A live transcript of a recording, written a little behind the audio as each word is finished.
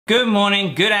Good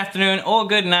morning, good afternoon, or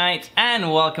good night,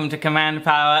 and welcome to Command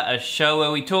Power, a show where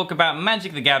we talk about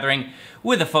Magic the Gathering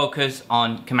with a focus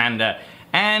on Commander.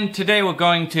 And today we're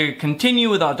going to continue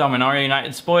with our Dominaria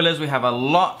United spoilers. We have a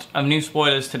lot of new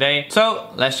spoilers today,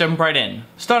 so let's jump right in.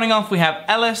 Starting off, we have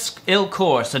Ellis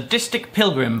Ilkor, Sadistic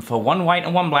Pilgrim for 1 white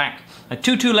and 1 black, a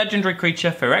 2/2 legendary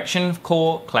creature, Phyrexian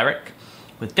Core Cleric,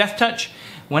 with Death Touch.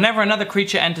 Whenever another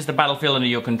creature enters the battlefield under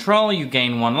your control, you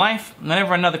gain 1 life.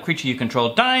 Whenever another creature you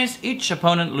control dies, each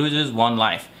opponent loses 1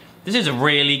 life. This is a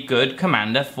really good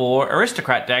commander for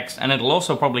aristocrat decks, and it'll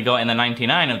also probably go in the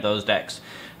 99 of those decks,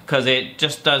 because it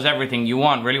just does everything you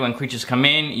want, really. When creatures come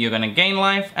in, you're going to gain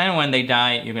life, and when they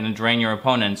die, you're going to drain your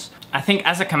opponents. I think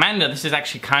as a commander, this is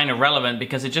actually kind of relevant,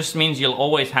 because it just means you'll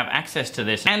always have access to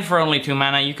this. And for only 2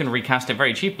 mana, you can recast it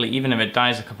very cheaply, even if it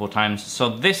dies a couple times. So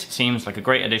this seems like a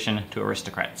great addition to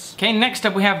aristocrats. Okay, next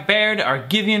up we have Baird,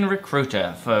 Argivian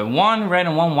Recruiter. For 1 red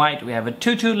and 1 white, we have a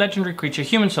 2/2 legendary creature,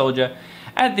 Human Soldier.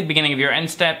 At the beginning of your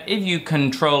end step, if you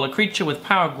control a creature with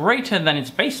power greater than its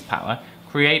base power,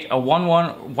 create a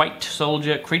 1/1 white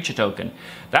soldier creature token.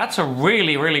 That's a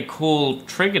really cool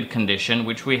triggered condition,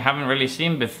 which we haven't really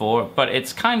seen before, but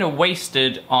it's kind of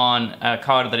wasted on a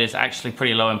card that is actually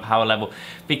pretty low in power level,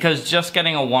 because just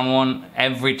getting a 1/1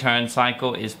 every turn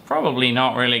cycle is probably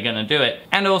not really going to do it.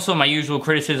 And also my usual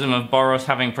criticism of Boros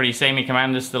having pretty samey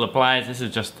commanders still applies. This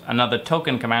is just another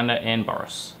token commander in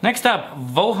Boros. Next up,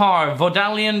 Vohar,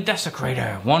 Vodalian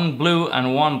Desecrator. 1 blue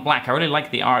and 1 black. I really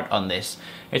like the art on this.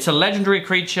 It's a legendary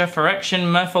creature, Phyrexian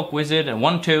Merfolk Wizard, a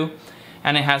 1/2,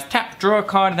 and it has tap, draw a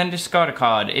card, then discard a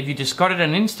card. If you discarded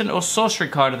an instant or sorcery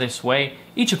card this way,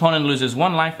 each opponent loses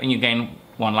 1 life and you gain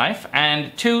 1 life.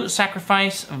 And 2,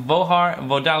 sacrifice Vohar,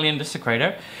 Vodalian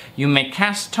Desecrator. You may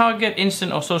cast target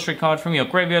instant or sorcery card from your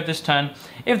graveyard this turn.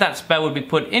 If that spell would be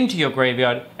put into your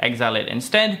graveyard, exile it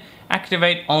instead.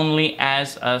 Activate only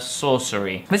as a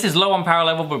sorcery. This is low on power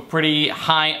level, but pretty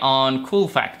high on cool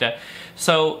factor.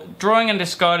 So drawing and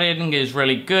discarding is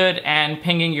really good, and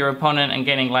pinging your opponent and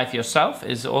gaining life yourself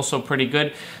is also pretty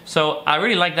good. So I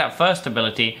really like that first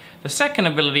ability. The second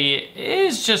ability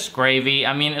is just gravy.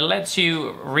 I mean, it lets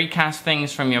you recast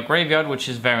things from your graveyard, which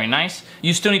is very nice.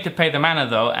 You still need to pay the mana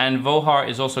though, and Vohar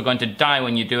is also going to die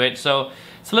when you do it, so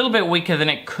it's a little bit weaker than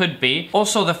it could be.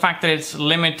 Also, the fact that it's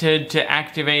limited to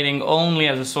activating only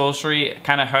as a sorcery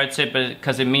kind of hurts it,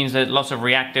 because it means that lots of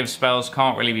reactive spells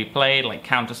can't really be played, like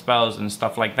counter spells and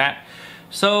stuff like that.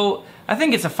 So I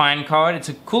think it's a fine card. It's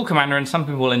a cool commander, and some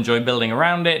people will enjoy building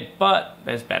around it, but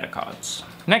there's better cards.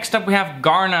 Next up we have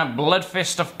Garna,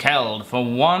 Bloodfist of Keld. For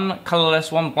 1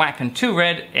 colorless, 1 black, and 2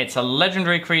 red, it's a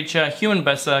legendary creature, Human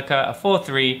Berserker, a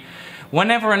 4/3.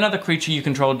 Whenever another creature you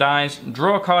control dies,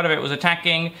 draw a card if it was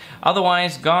attacking.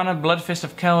 Otherwise, Garna, Bloodfist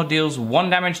of Keld deals 1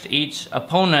 damage to each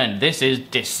opponent. This is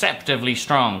deceptively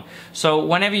strong. So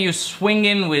whenever you swing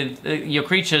in with your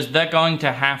creatures, they're going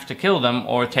to have to kill them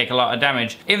or take a lot of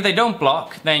damage. If they don't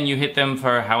block, then you hit them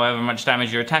for however much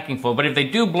damage you're attacking for. But if they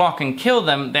do block and kill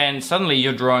them, then suddenly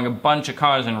you're drawing a bunch of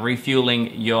cards and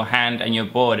refueling your hand and your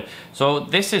board. So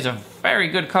this is a very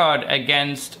good card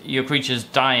against your creatures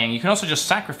dying. You can also just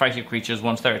sacrifice your creatures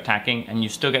once they're attacking, and you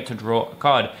still get to draw a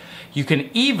card. You can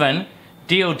even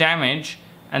deal damage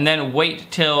and then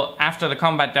wait till after the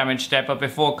combat damage step, but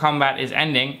before combat is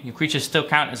ending, your creatures still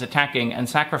count as attacking, and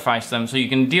sacrifice them. So you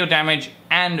can deal damage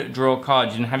and draw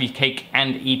cards. You can have your cake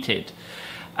and eat it.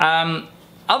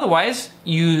 Otherwise,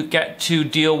 you get to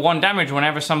deal 1 damage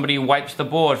whenever somebody wipes the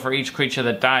board for each creature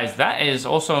that dies. That is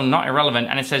also not irrelevant,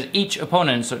 and it says each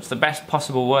opponent, so it's the best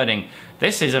possible wording.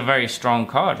 This is a very strong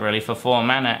card, really, for 4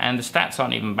 mana, and the stats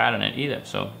aren't even bad on it either,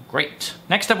 so great.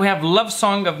 Next up we have Love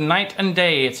Song of Night and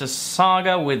Day. It's a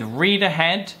saga with read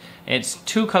ahead. It's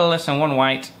 2 colorless and 1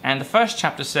 white, and the first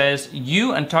chapter says,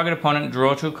 you and target opponent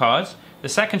draw 2 cards. The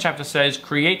second chapter says,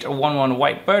 create a 1/1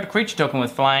 white bird creature token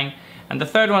with flying. And the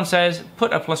third one says,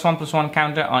 put a +1/+1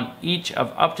 counter on each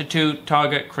of up to 2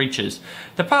 target creatures.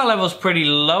 The power level is pretty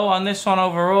low on this one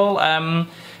overall.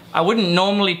 I wouldn't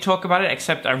normally talk about it,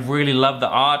 except I really love the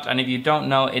art. And if you don't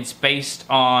know, it's based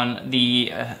on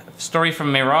the story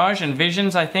from Mirage and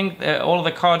Visions, I think. All of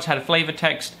the cards had flavor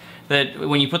text that,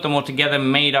 when you put them all together,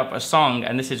 made up a song.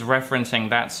 And this is referencing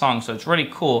that song, so it's really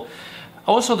cool.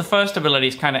 Also, the first ability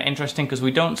is kind of interesting, because we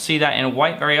don't see that in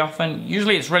white very often.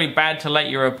 Usually it's really bad to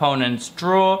let your opponents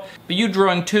draw, but you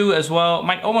drawing 2 as well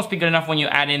might almost be good enough when you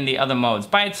add in the other modes.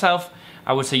 By itself,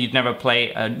 I would say you'd never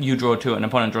play you draw 2 and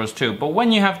opponent draws 2. But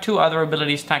when you have 2 other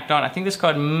abilities tacked on, I think this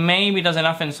card maybe does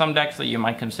enough in some decks that you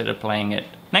might consider playing it.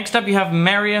 Next up you have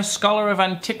Meria, Scholar of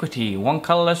Antiquity. 1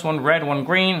 colorless, 1 red, 1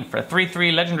 green. For a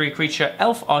 3/3 legendary creature,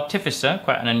 Elf Artificer,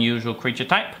 quite an unusual creature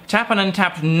type. Tap an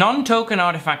untapped non-token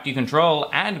artifact you control,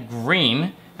 add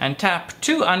green, and tap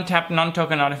 2 untapped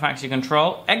non-token artifacts you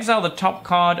control. Exile the top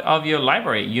card of your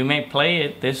library. You may play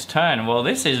it this turn. Well,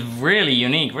 this is really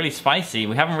unique, really spicy.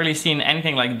 We haven't really seen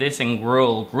anything like this in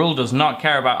Gruul. Gruul does not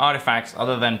care about artifacts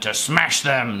other than to smash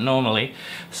them, normally.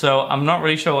 So I'm not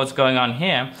really sure what's going on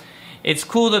here. It's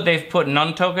cool that they've put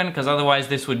non-token, because otherwise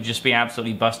this would just be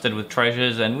absolutely busted with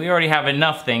treasures, and we already have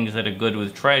enough things that are good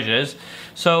with treasures.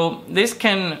 So this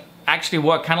can actually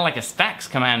work kind of like a stacks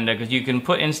commander, because you can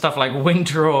put in stuff like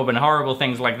Winter Orb and horrible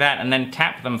things like that and then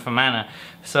tap them for mana.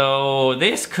 So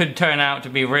this could turn out to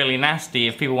be really nasty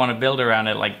if people want to build around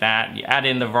it like that. You add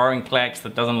in the Vorinclex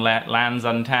that doesn't let lands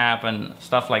untap and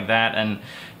stuff like that, and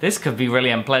this could be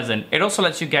really unpleasant. It also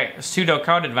lets you get pseudo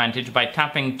card advantage by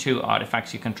tapping 2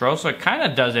 artifacts you control, so it kind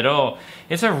of does it all.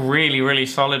 It's a really, really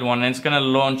solid one, and it's going to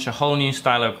launch a whole new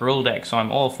style of Gruul deck, so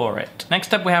I'm all for it.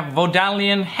 Next up we have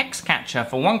Vodalian Hexcatcher.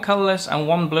 For 1 colorless and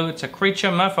 1 blue, it's a creature,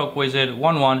 Merfolk Wizard,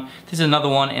 1/1. This is another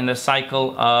one in the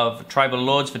cycle of Tribal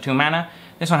Lords for 2 mana.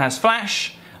 This one has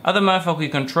Flash. Other Merfolk you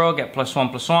control get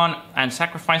 +1/+1, and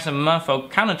sacrifice a Merfolk,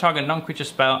 counter target non-creature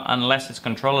spell unless its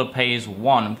controller pays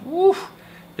 1. Woo!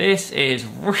 This is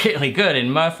really good in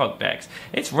Merfolk decks.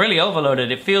 It's really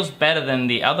overloaded. It feels better than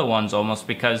the other ones almost,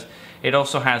 because it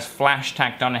also has Flash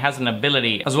tacked on. It has an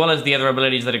ability, as well as the other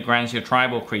abilities that it grants your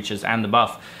tribal creatures and the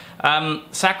buff.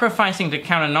 Sacrificing to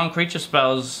counter non-creature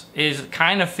spells is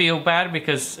kind of feel bad,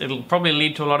 because it'll probably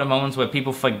lead to a lot of moments where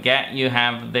people forget you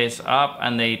have this up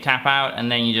and they tap out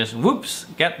and then you just whoops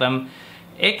get them.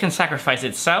 It can sacrifice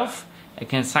itself. It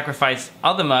can sacrifice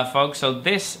other Merfolk, so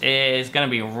this is going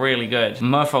to be really good.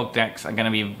 Merfolk decks are going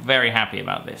to be very happy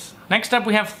about this. Next up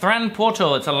we have Thran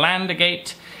Portal. It's a land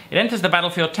gate. It enters the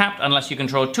battlefield tapped unless you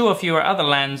control 2 or fewer other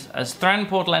lands. As Thran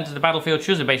Portal enters the battlefield,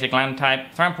 choose a basic land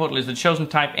type. Thran Portal is the chosen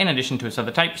type in addition to its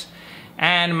other types.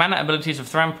 And mana abilities of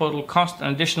Thran Portal cost an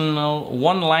additional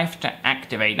 1 life to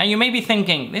activate. Now you may be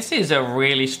thinking, this is a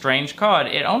really strange card.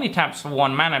 It only taps for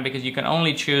 1 mana because you can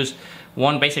only choose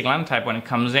 1 basic land type when it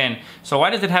comes in. So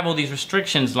why does it have all these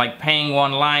restrictions, like paying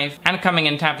 1 life and coming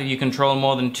in tapped if you control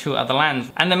more than 2 other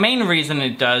lands? And the main reason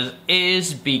it does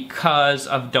is because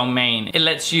of domain. It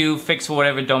lets you fix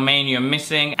whatever domain you're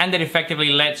missing, and it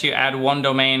effectively lets you add 1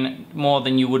 domain more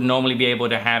than you would normally be able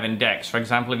to have in decks. For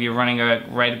example, if you're running a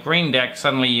red-green deck,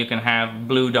 suddenly you can have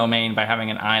blue domain by having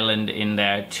an island in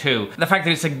there too. The fact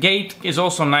that it's a gate is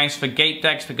also nice for gate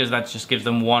decks, because that just gives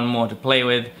them 1 more to play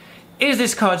with. Is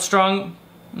this card strong?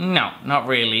 No, not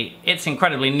really. It's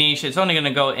incredibly niche. It's only going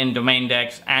to go in domain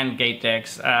decks and gate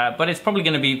decks, but it's probably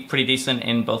going to be pretty decent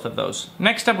in both of those.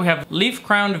 Next up we have Leaf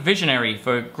Crowned Visionary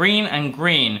for green and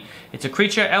green. It's a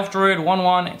creature, Elf Druid,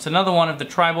 1/1. It's another one of the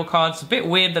tribal cards. It's a bit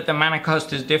weird that the mana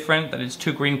cost is different, that it's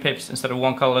 2 green pips instead of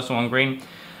 1 colorless and 1 green.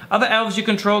 Other elves you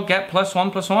control get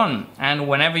 +1/+1, and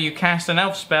whenever you cast an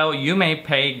elf spell, you may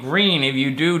pay green. If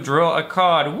you do, draw a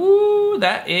card. Woo!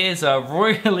 That is a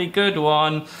really good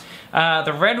one.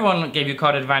 The red one gave you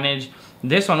card advantage.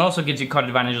 This one also gives you card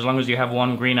advantage as long as you have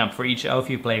 1 green up for each elf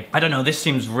you play. I don't know, this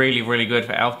seems really, really good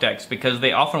for elf decks, because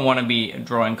they often want to be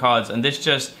drawing cards, and this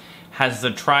just has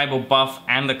the tribal buff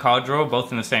and the card draw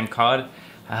both in the same card.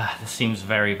 This seems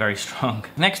very, very strong.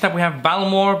 Next up we have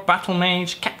Balmor, Battle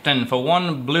Mage, Captain. For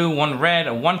 1 blue, 1 red,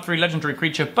 a 1/3 legendary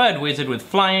creature, Bird Wizard with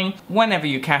flying. Whenever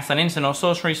you cast an instant or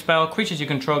sorcery spell, creatures you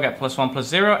control get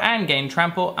 +1/+0 and gain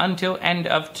trample until end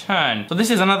of turn. So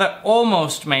this is another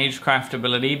almost Magecraft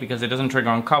ability, because it doesn't trigger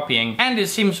on copying. And it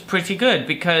seems pretty good,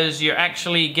 because you're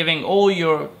actually giving all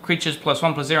your creatures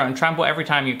 +1/+0 and trample every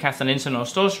time you cast an instant or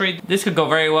sorcery. This could go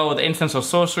very well with instants or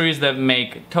sorceries that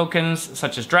make tokens,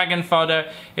 such as Dragon Fodder.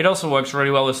 It also works really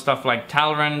well with stuff like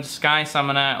Talrand, Sky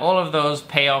Summoner, all of those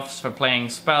payoffs for playing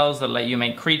spells that let you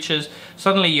make creatures.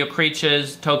 Suddenly your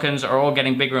creatures, tokens are all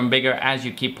getting bigger and bigger as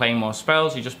you keep playing more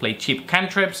spells. You just play cheap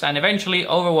cantrips and eventually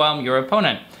overwhelm your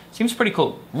opponent. Seems pretty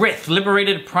cool. Rith,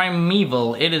 Liberated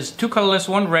Primeval. It is 2 colorless,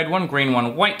 1 red, 1 green,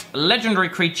 1 white. Legendary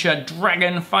creature,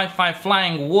 dragon, 5/5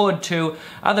 flying, ward 2.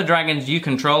 Other dragons you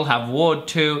control have ward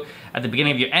 2. At the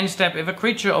beginning of your end step, if a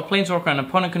creature or planeswalker an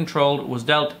opponent controlled was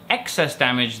dealt excess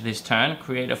damage this turn,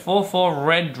 create a 4/4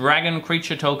 red dragon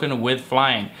creature token with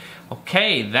flying.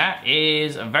 Okay, that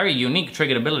is a very unique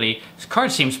triggered ability. This card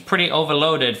seems pretty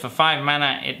overloaded. For 5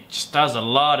 mana, it just does a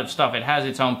lot of stuff. It has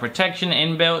its own protection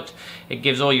inbuilt. It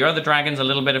gives all your other dragons a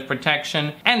little bit of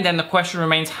protection. And then the question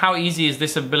remains, how easy is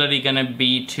this ability going to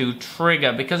be to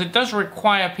trigger? Because it does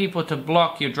require people to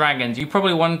block your dragons. You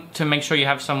probably want to make sure you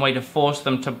have some way to force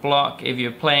them to block if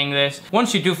you're playing this.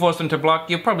 Once you do force them to block,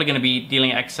 you're probably going to be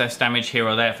dealing excess damage here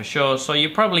or there for sure. So you're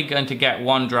probably going to get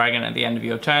 1 dragon at the end of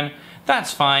your turn.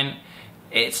 That's fine.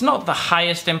 It's not the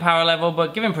highest in power level,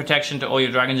 but giving protection to all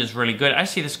your dragons is really good. I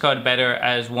see this card better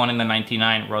as 1 in the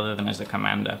 99 rather than as a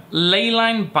commander.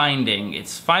 Leyline Binding.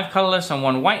 It's 5 colorless and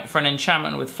 1 white for an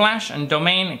enchantment with flash and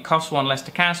domain. It costs 1 less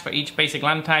to cast for each basic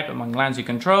land type among lands you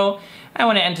control. And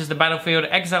when it enters the battlefield,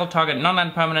 exile target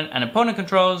non-land permanent and opponent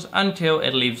controls until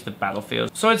it leaves the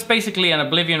battlefield. So it's basically an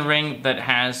Oblivion Ring that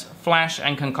has flash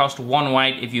and can cost 1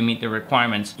 white if you meet the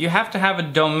requirements. You have to have a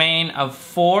domain of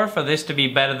 4 for this to be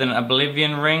better than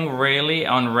Oblivion Ring, really,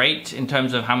 on rate in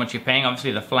terms of how much you're paying.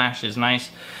 Obviously the flash is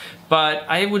nice. But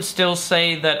I would still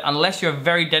say that unless you're a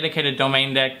very dedicated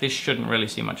domain deck, this shouldn't really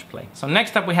see much play. So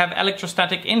next up we have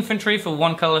Electrostatic Infantry for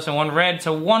 1 colorless and 1 red. It's a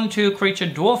 1/2 creature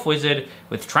dwarf wizard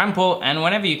with trample, and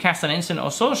whenever you cast an instant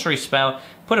or sorcery spell,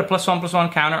 put a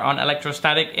 +1/+1 counter on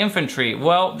Electrostatic Infantry.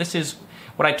 Well, this is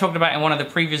what I talked about in one of the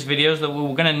previous videos, that we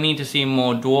were going to need to see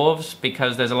more dwarves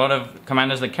because there's a lot of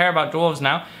commanders that care about dwarves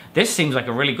now. This seems like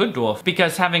a really good dwarf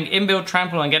because having inbuilt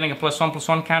trample and getting a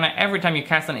 +1/+1 counter every time you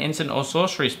cast an instant or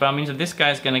sorcery spell means that this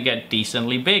guy's going to get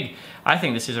decently big. I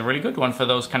think this is a really good one for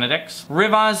those kind of decks.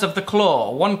 Rivers of the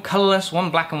Claw. 1 colorless,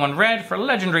 1 black and 1 red for a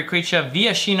legendary creature,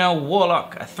 Viashino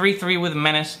Warlock, a 3/3 with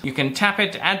menace. You can tap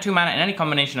it to add 2 mana in any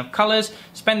combination of colors.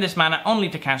 Spend this mana only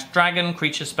to cast dragon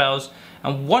creature spells.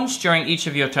 And once during each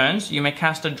of your turns, you may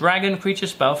cast a dragon creature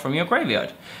spell from your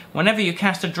graveyard. Whenever you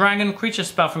cast a dragon creature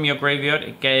spell from your graveyard,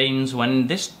 it gains when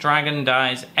this dragon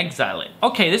dies, exile it.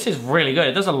 Okay, this is really good.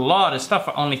 It does a lot of stuff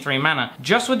for only 3 mana.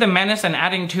 Just with the menace and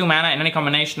adding 2 mana in any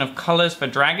combination of colors for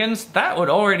dragons, that would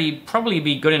already probably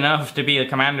be good enough to be the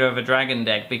commander of a dragon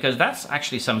deck, because that's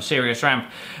actually some serious ramp.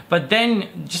 But then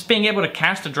just being able to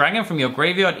cast a dragon from your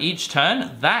graveyard each turn,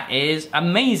 that is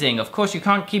amazing. Of course, you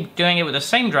can't keep doing it with the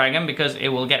same dragon because it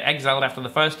will get exiled after the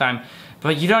first time,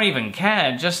 but you don't even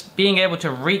care. Just being able to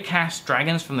recast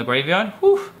dragons from the graveyard,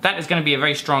 whew, that is going to be a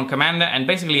very strong commander and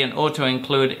basically an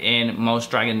auto-include in most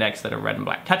dragon decks that are red and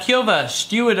black. Tatyova,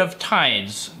 Steward of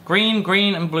Tides. Green,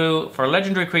 green and blue for a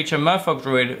legendary creature, Merfolk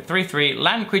Druid, 3/3.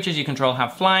 Land creatures you control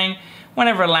have flying.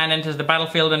 Whenever a land enters the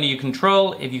battlefield under your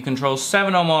control, if you control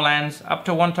 7 or more lands, up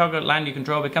to 1 target land you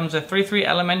control becomes a 3/3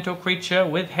 elemental creature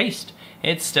with haste.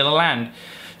 It's still a land.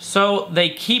 So they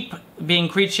keep being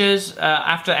creatures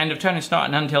after end of turn. It's not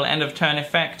an until end of turn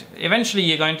effect. Eventually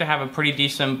you're going to have a pretty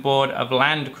decent board of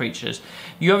land creatures.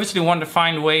 You obviously want to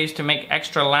find ways to make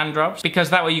extra land drops, because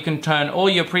that way you can turn all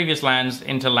your previous lands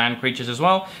into land creatures as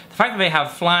well. The fact that they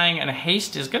have flying and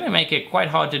haste is going to make it quite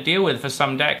hard to deal with for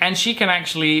some decks, and she can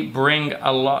actually bring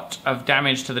a lot of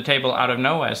damage to the table out of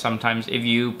nowhere sometimes if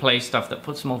you play stuff that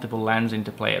puts multiple lands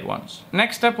into play at once.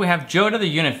 Next up we have Jodah the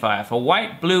Unifier for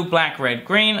white, blue, black, red,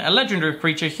 green, a legendary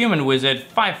creature, human wizard,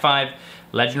 5/5.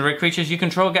 Legendary creatures you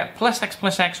control get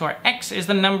 +X/+X, where X is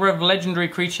the number of legendary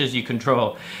creatures you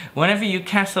control. Whenever you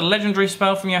cast a legendary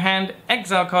spell from your hand,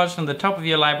 exile cards from the top of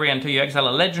your library until you exile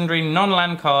a legendary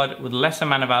non-land card with lesser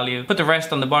mana value. Put the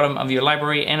rest on the bottom of your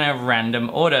library in a random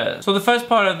order. So the first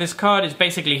part of this card is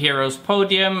basically Hero's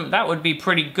Podium. That would be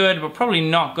pretty good, but probably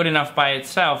not good enough by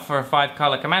itself for a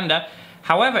 5-color commander.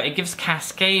 However, it gives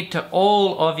Cascade to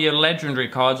all of your legendary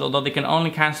cards, although they can only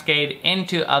cascade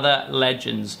into other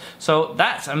legends. So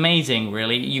that's amazing,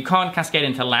 really. You can't cascade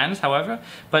into lands, however,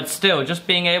 but still, just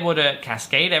being able to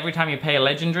cascade every time you pay a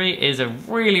legendary is a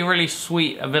really, really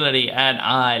sweet ability, and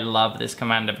I love this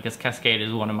commander because Cascade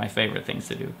is one of my favorite things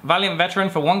to do. Valiant Veteran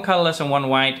for 1 colorless and 1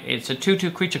 white. It's a 2/2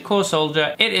 creature core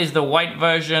soldier. It is the white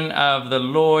version of the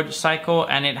Lord cycle,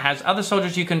 and it has other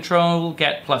soldiers you control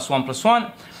get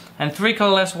 +1/+1. And 3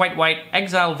 colorless, white, white,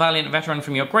 exile Valiant Veteran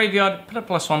from your graveyard, put a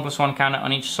 +1/+1 counter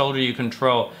on each soldier you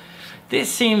control.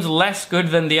 This seems less good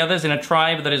than the others in a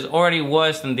tribe that is already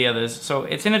worse than the others. So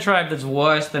it's in a tribe that's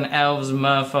worse than elves,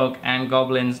 merfolk, and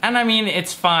goblins. And I mean,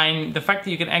 it's fine. The fact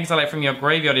that you can exile it from your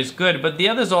graveyard is good, but the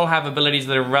others all have abilities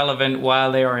that are relevant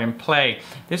while they are in play.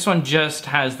 This one just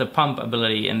has the pump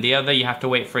ability, and the other you have to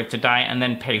wait for it to die and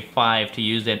then pay 5 to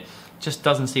use it. Just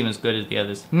doesn't seem as good as the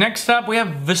others. Next up, we have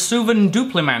Vesuvan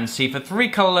Duplimancy for 3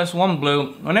 colorless, 1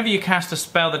 blue. Whenever you cast a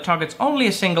spell that targets only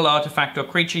a single artifact or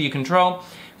creature you control,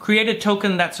 create a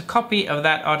token that's a copy of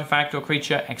that artifact or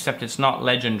creature, except it's not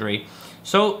legendary.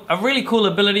 So a really cool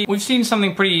ability. We've seen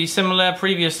something pretty similar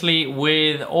previously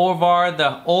with Orvar,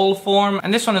 the All form,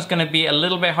 and this one is going to be a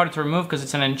little bit harder to remove because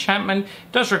it's an enchantment.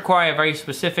 It does require a very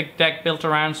specific deck built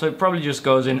around, so it probably just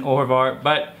goes in Orvar,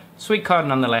 but sweet card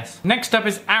nonetheless. Next up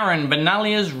is Aaron,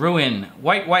 Benalia's Ruin.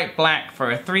 White, white, black for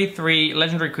a 3/3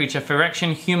 legendary creature,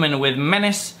 Phyrexian human with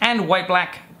menace, and white,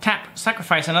 black. Tap,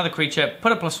 sacrifice another creature,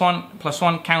 put a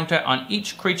 +1/+1 counter on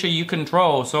each creature you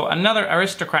control. So another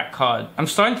aristocrat card. I'm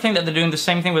starting to think that they're doing the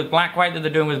same thing with black-white that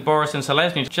they're doing with Boros and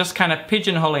Selesnya, just kind of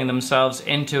pigeonholing themselves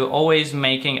into always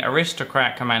making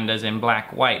aristocrat commanders in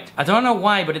black-white. I don't know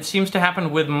why, but it seems to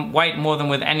happen with white more than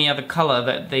with any other color,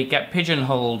 that they get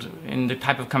pigeonholed in the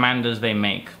type of commanders they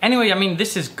make. Anyway, I mean,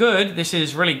 this is good. This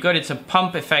is really good. It's a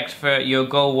pump effect for your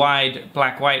go-wide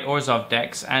black-white Orzhov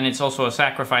decks, and it's also a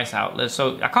sacrifice outlet,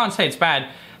 so I can't say it's bad.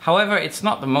 However, it's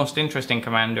not the most interesting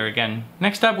commander again.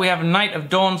 Next up, we have Knight of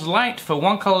Dawn's Light for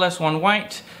 1 colorless, 1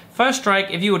 white. First strike,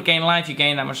 if you would gain life, you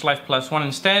gain that much life +1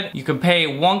 instead. You can pay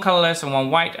 1 colorless and 1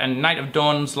 white, and Knight of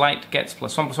Dawn's Light gets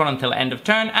 +1/+1 until end of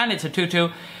turn, and it's a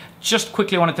 2/2. Just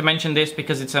quickly wanted to mention this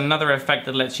because it's another effect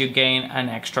that lets you gain an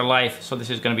extra life, so this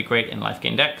is going to be great in life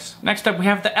gain decks. Next up we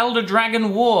have the Elder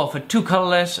Dragon War for 2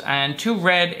 colorless and 2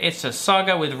 red. It's a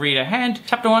saga with read ahead.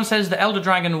 Chapter 1 says the Elder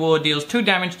Dragon War deals 2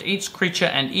 damage to each creature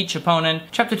and each opponent.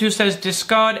 Chapter 2 says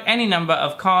discard any number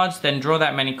of cards, then draw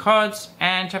that many cards.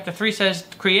 And Chapter 3 says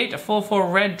create a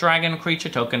 4/4 red dragon creature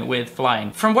token with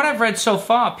flying. From what I've read so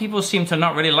far, people seem to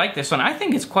not really like this one. I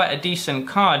think it's quite a decent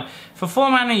card. For 4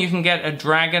 mana you can get a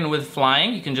dragon with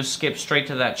flying. You can just skip straight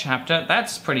to that chapter.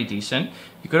 That's pretty decent.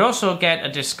 You could also get a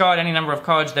discard any number of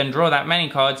cards, then draw that many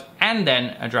cards, and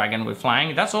then a dragon with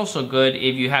flying. That's also good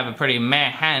if you have a pretty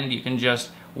meh hand. You can just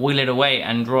wheel it away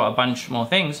and draw a bunch more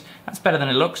things. That's better than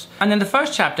it looks. And then the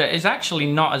first chapter is actually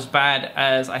not as bad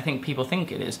as I think people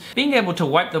think it is. Being able to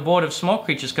wipe the board of small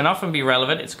creatures can often be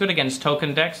relevant. It's good against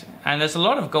token decks, and there's a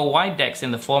lot of go wide decks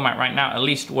in the format right now, at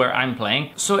least where I'm playing.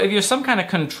 So if you're some kind of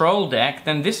control deck,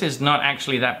 then this is not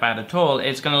actually that bad at all.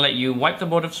 It's going to let you wipe the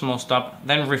board of small stuff,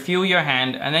 then refuel your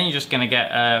hand, and then you're just going to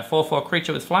get a 4/4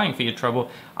 creature with flying for your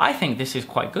trouble. I think this is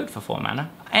quite good for 4 mana.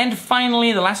 And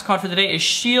finally, the last card for today is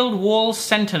Shield Wall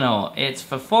Sentinel. It's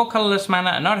for 4 colorless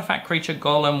mana, an artifact creature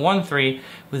golem 1/3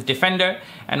 with Defender.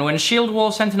 And when Shield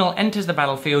Wall Sentinel enters the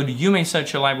battlefield, you may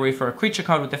search your library for a creature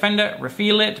card with Defender,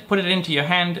 reveal it, put it into your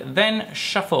hand, then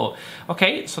shuffle.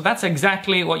 Okay, so that's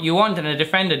exactly what you want in a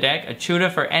Defender deck, a tutor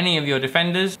for any of your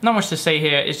defenders. Not much to say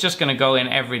here, it's just going to go in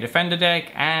every Defender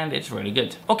deck, and it's really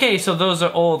good. Okay, so those are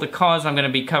all the cards I'm going to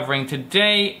be covering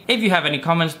today. If you have any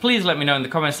comments, please let me know in the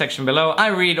comments section below. I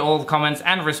read all the comments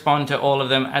and respond to all of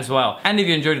them as well. And if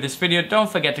you enjoyed this video, don't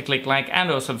forget to click like and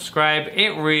or subscribe.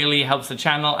 It really helps the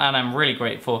channel and I'm really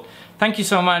grateful. Thank you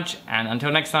so much, and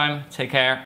until next time, take care.